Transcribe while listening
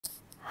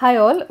Hi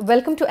all,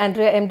 welcome to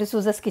Andrea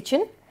DSouza's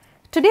kitchen.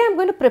 Today I'm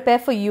going to prepare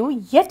for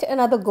you yet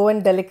another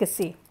Goan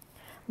delicacy.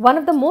 One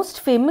of the most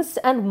famous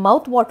and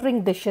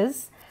mouth-watering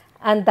dishes,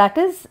 and that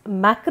is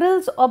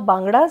mackerels or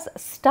bangdas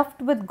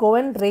stuffed with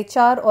Goan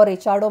Recheado or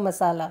Recheado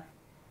masala.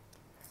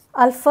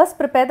 I'll first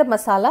prepare the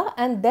masala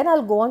and then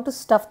I'll go on to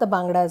stuff the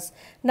bangdas.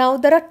 Now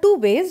there are two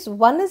ways.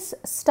 One is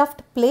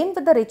stuffed plain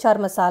with the Recheado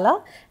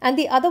masala and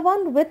the other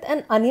one with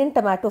an onion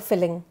tomato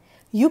filling.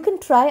 You can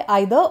try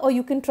either or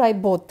you can try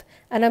both,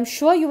 and I'm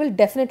sure you will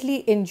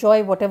definitely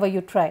enjoy whatever you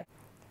try.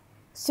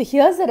 So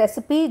here's the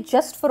recipe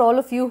just for all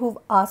of you who've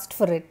asked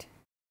for it.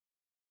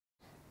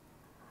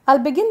 I'll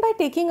begin by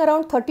taking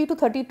around 30 to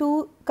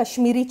 32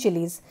 Kashmiri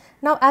chilies.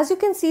 Now as you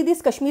can see,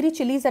 these Kashmiri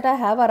chilies that I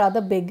have are rather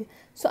big.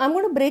 So I'm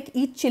going to break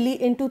each chili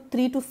into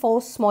 3 to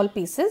 4 small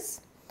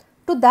pieces.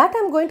 To that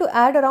I'm going to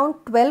add around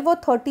 12 or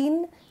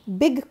 13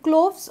 big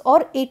cloves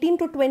or 18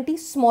 to 20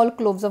 small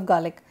cloves of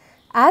garlic.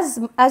 As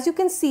you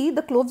can see,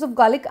 the cloves of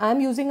garlic I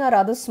am using are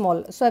rather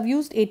small. So I've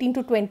used 18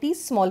 to 20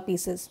 small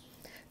pieces.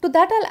 To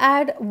that I'll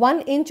add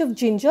 1 inch of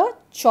ginger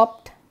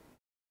chopped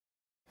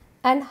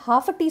and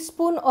half a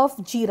teaspoon of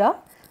jeera,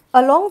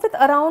 along with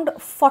around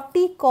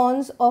 40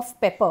 corns of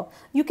pepper.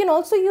 You can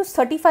also use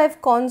 35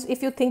 corns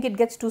if you think it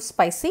gets too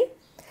spicy.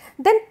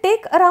 Then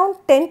take around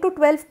 10 to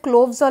 12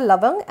 cloves or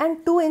lavang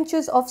and 2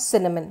 inches of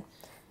cinnamon.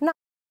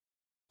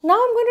 Now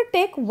I'm going to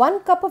take 1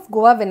 cup of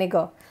Goa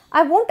vinegar.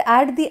 I won't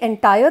add the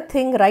entire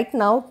thing right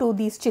now to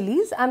these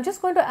chilies. I'm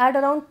just going to add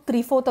around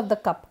 3/4 of the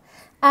cup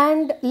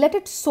and let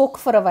it soak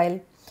for a while.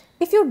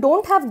 If you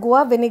don't have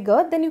Goa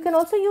vinegar, then you can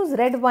also use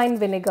red wine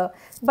vinegar.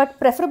 But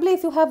preferably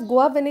if you have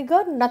Goa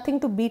vinegar,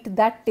 nothing to beat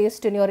that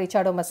taste in your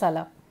Recheado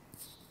masala.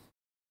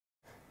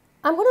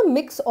 I'm going to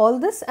mix all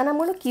this and I'm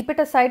going to keep it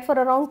aside for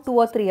around 2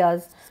 or 3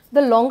 hours.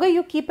 The longer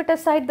you keep it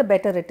aside, the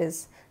better it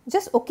is.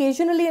 Just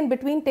occasionally in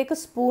between take a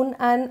spoon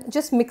and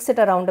just mix it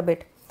around a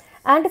bit.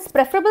 And it's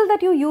preferable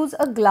that you use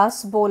a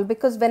glass bowl,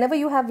 because whenever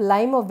you have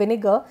lime or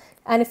vinegar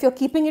and if you're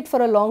keeping it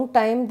for a long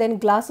time, then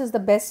glass is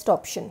the best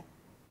option.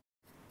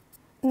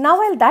 Now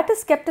while that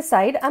is kept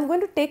aside, I'm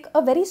going to take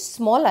a very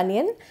small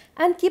onion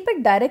and keep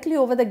it directly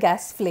over the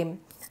gas flame.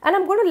 And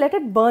I'm going to let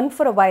it burn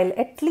for a while,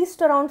 at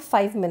least around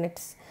 5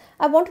 minutes.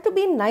 I want it to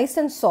be nice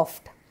and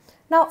soft.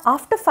 Now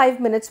after 5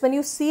 minutes, when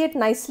you see it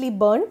nicely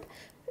burnt,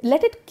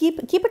 let it keep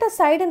it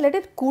aside and let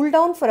it cool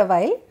down for a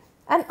while.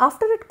 And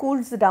after it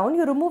cools down,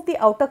 you remove the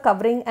outer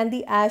covering and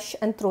the ash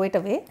and throw it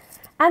away.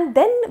 And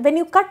then when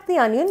you cut the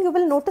onion, you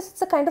will notice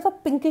it's a kind of a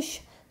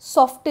pinkish,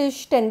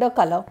 softish, tender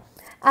color.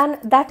 And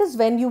that is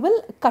when you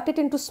will cut it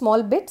into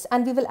small bits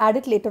and we will add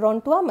it later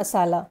on to our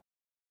masala.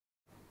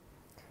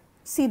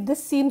 See,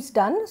 this seems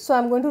done, so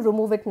I'm going to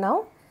remove it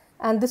now.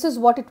 And this is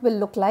what it will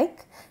look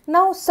like.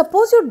 Now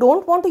suppose you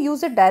don't want to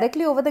use it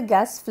directly over the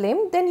gas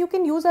flame, then you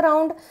can use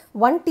around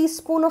 1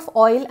 teaspoon of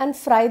oil and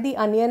fry the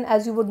onion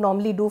as you would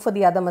normally do for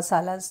the other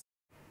masalas.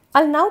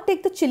 I'll now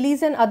take the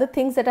chilies and other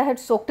things that I had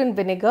soaked in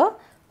vinegar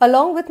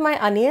along with my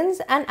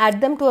onions and add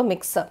them to a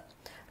mixer.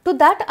 To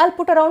that I'll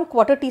put around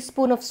 1/4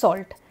 teaspoon of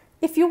salt.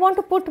 If you want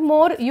to put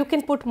more, you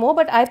can put more,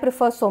 but I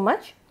prefer so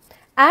much.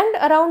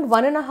 And around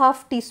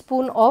 1.5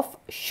 teaspoon of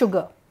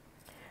sugar.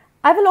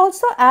 I will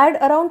also add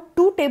around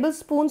 2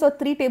 tablespoons or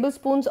 3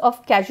 tablespoons of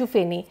cashew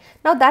feni.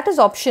 Now that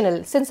is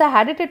optional. Since I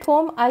had it at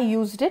home, I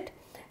used it.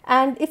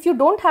 And if you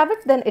don't have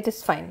it, then it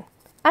is fine.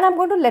 And I'm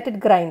going to let it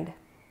grind.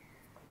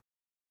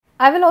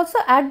 I will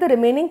also add the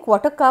remaining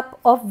 1/4 cup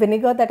of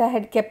vinegar that I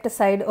had kept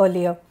aside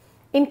earlier.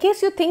 In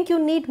case you think you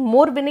need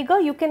more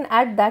vinegar, you can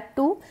add that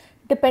too,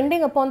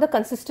 depending upon the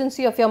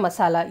consistency of your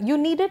masala.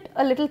 You need it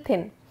a little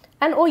thin.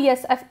 And oh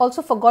yes, I've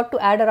also forgot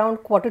to add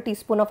around 1/4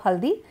 teaspoon of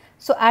haldi.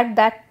 So add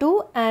that too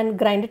and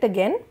grind it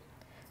again.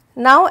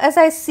 Now as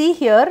I see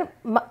here,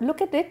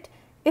 look at it,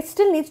 it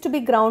still needs to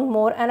be ground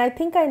more, and I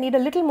think I need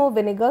a little more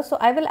vinegar. So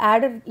I will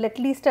add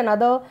at least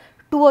another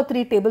 2 or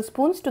 3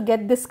 tablespoons to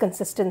get this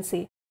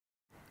consistency.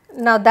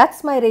 Now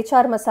that's my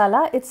Recheado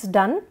masala. It's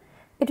done.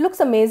 It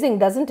looks amazing,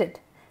 doesn't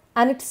it?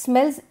 And it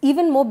smells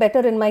even more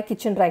better in my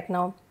kitchen right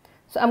now.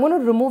 So I'm going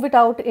to remove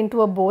it out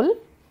into a bowl,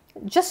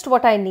 just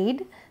what I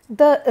need.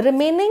 The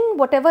remaining,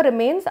 whatever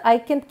remains, I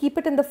can keep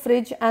it in the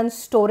fridge and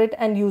store it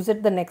and use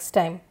it the next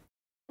time.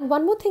 And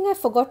one more thing I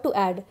forgot to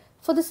add.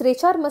 For this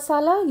Recheado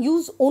masala,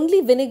 use only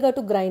vinegar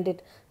to grind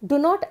it. Do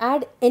not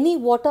add any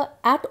water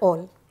at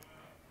all.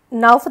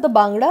 Now for the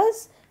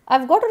bangdas,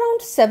 I've got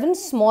around 7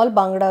 small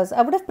bangdas.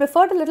 I would have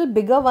preferred a little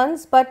bigger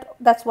ones, but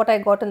that's what I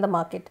got in the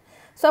market.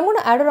 So I'm going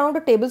to add around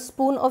a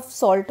tablespoon of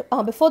salt.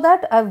 Before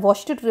that, I've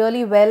washed it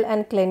really well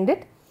and cleaned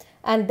it.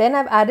 And then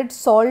I've added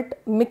salt,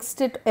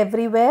 mixed it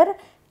everywhere.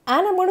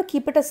 And I'm going to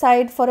keep it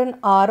aside for an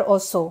hour or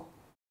so.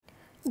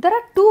 There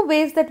are 2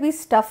 ways that we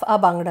stuff our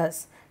bangdas.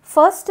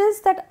 First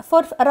is that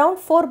for around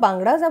 4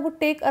 bangdas, I would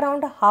take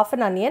around half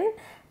an onion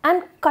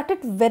and cut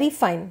it very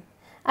fine.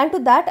 And to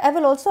that, I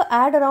will also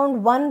add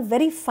around 1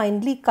 very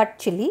finely cut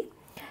chili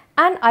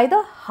and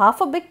either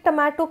half a big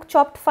tomato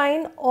chopped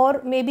fine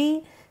or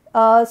maybe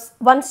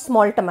 1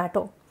 small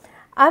tomato.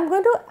 I'm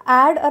going to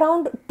add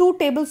around 2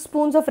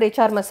 tablespoons of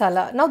rechar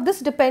masala. Now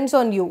this depends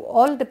on you,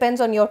 all depends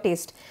on your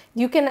taste.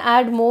 You can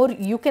add more,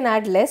 you can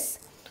add less.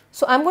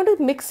 So I'm going to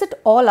mix it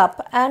all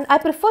up, and I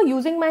prefer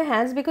using my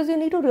hands because you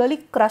need to really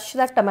crush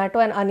that tomato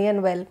and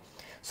onion well.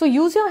 So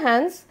use your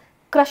hands,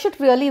 crush it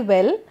really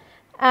well,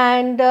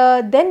 and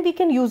then we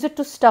can use it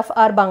to stuff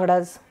our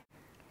bangdas.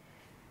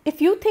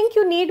 If you think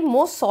you need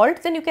more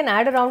salt, then you can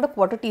add around a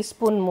 1/4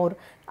 teaspoon more.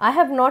 I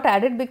have not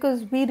added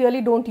because we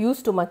really don't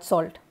use too much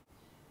salt.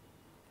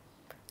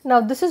 Now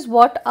this is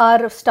what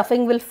our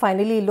stuffing will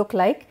finally look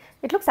like.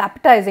 It looks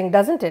appetizing,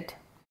 doesn't it?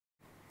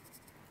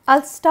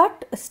 I'll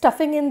start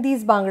stuffing in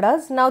these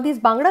bangdas. Now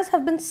these bangdas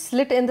have been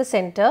slit in the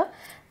center,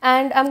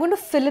 and I'm going to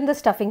fill in the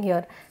stuffing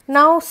here.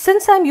 Now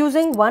since I'm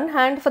using one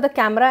hand for the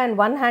camera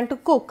and one hand to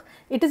cook,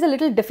 it is a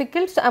little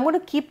difficult, so I'm going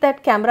to keep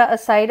that camera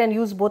aside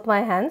and use both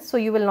my hands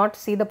so you will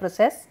not see the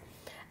process.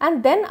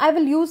 And then I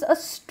will use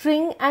a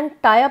string and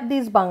tie up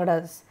these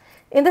bangdas.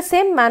 In the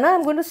same manner,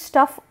 I'm going to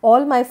stuff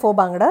all my 4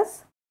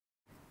 bangdas.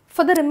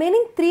 For the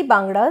remaining 3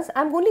 bangdas,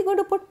 I'm only going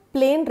to put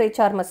plain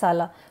rechar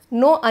masala,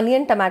 no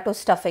onion tomato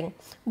stuffing.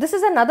 This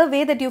is another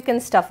way that you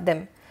can stuff them.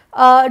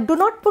 Do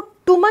not put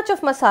too much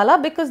of masala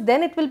because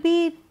then it will be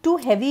too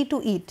heavy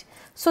to eat.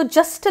 So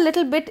just a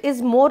little bit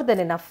is more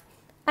than enough.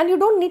 And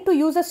you don't need to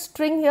use a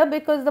string here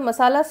because the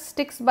masala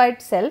sticks by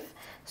itself,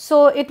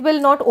 so it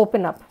will not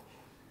open up.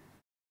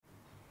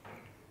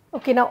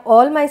 Okay, now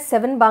all my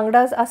 7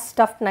 bangdas are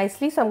stuffed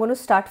nicely, so I'm going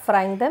to start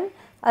frying them.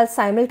 I'll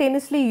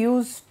simultaneously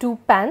use 2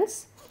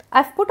 pans.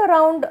 I've put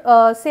around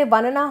say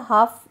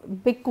 1.5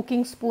 big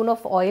cooking spoon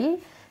of oil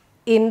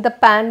in the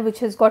pan which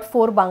has got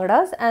 4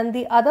 bangdas, and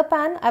the other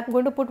pan I'm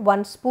going to put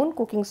 1 spoon,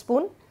 cooking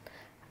spoon.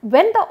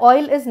 When the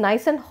oil is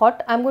nice and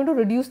hot, I'm going to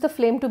reduce the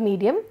flame to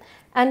medium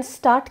and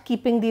start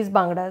keeping these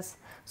bangdas.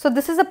 So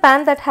this is a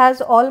pan that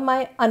has all my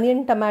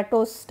onion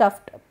tomatoes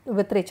stuffed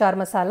with rechar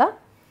masala,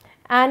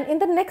 and in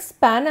the next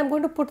pan I'm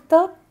going to put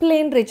the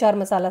plain rechar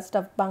masala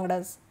stuffed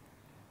bangdas.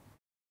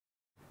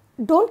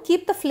 Don't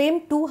keep the flame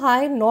too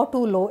high nor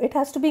too low, it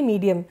has to be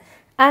medium,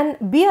 and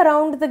be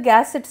around the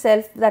gas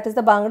itself, that is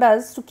the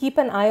bangdas, to keep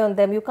an eye on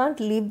them. You can't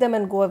leave them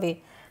and go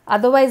away,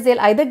 otherwise they'll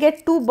either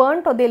get too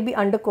burnt or they'll be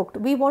undercooked.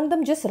 We want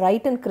them just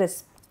right and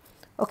crisp.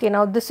 Okay,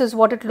 now this is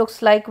what it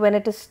looks like when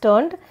it is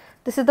turned.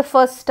 This is the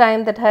first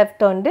time that I have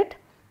turned it.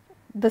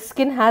 The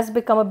skin has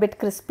become a bit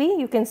crispy,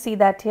 you can see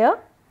that here.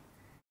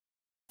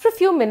 After a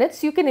few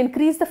minutes, you can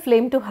increase the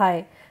flame to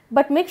high.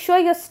 But make sure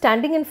you're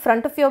standing in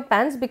front of your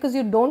pans because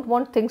you don't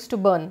want things to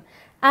burn.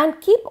 And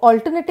keep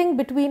alternating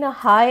between a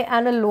high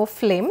and a low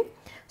flame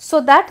so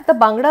that the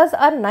bangdas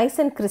are nice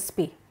and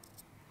crispy.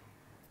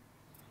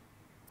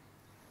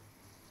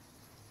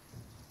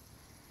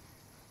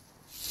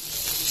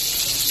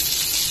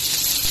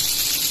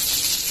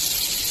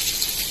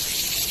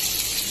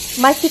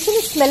 My kitchen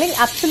is smelling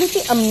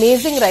absolutely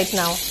amazing right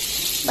now.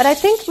 But I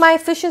think my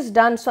fish is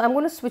done, so I'm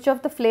going to switch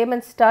off the flame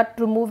and start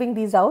removing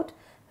these out.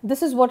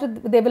 This is what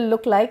they will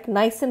look like,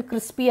 nice and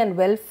crispy and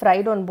well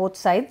fried on both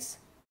sides.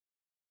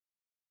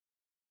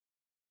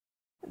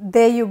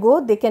 There you go,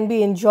 they can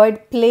be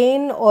enjoyed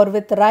plain or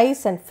with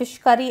rice and fish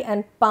curry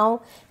and pav,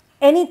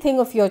 anything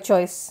of your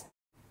choice.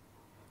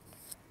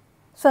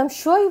 So I'm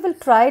sure you will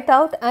try it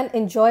out and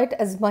enjoy it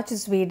as much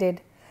as we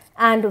did.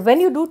 And when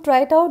you do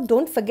try it out,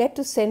 don't forget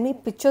to send me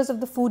pictures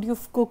of the food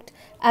you've cooked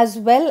as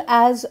well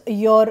as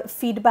your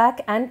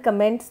feedback and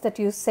comments that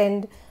you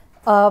send.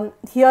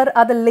 Here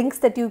are the links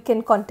that you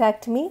can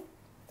contact me,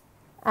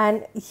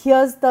 and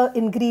here's the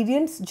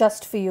ingredients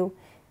just for you.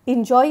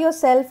 Enjoy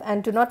yourself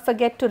and do not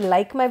forget to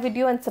like my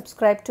video and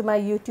subscribe to my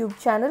YouTube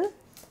channel.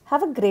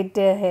 Have a great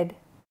day ahead.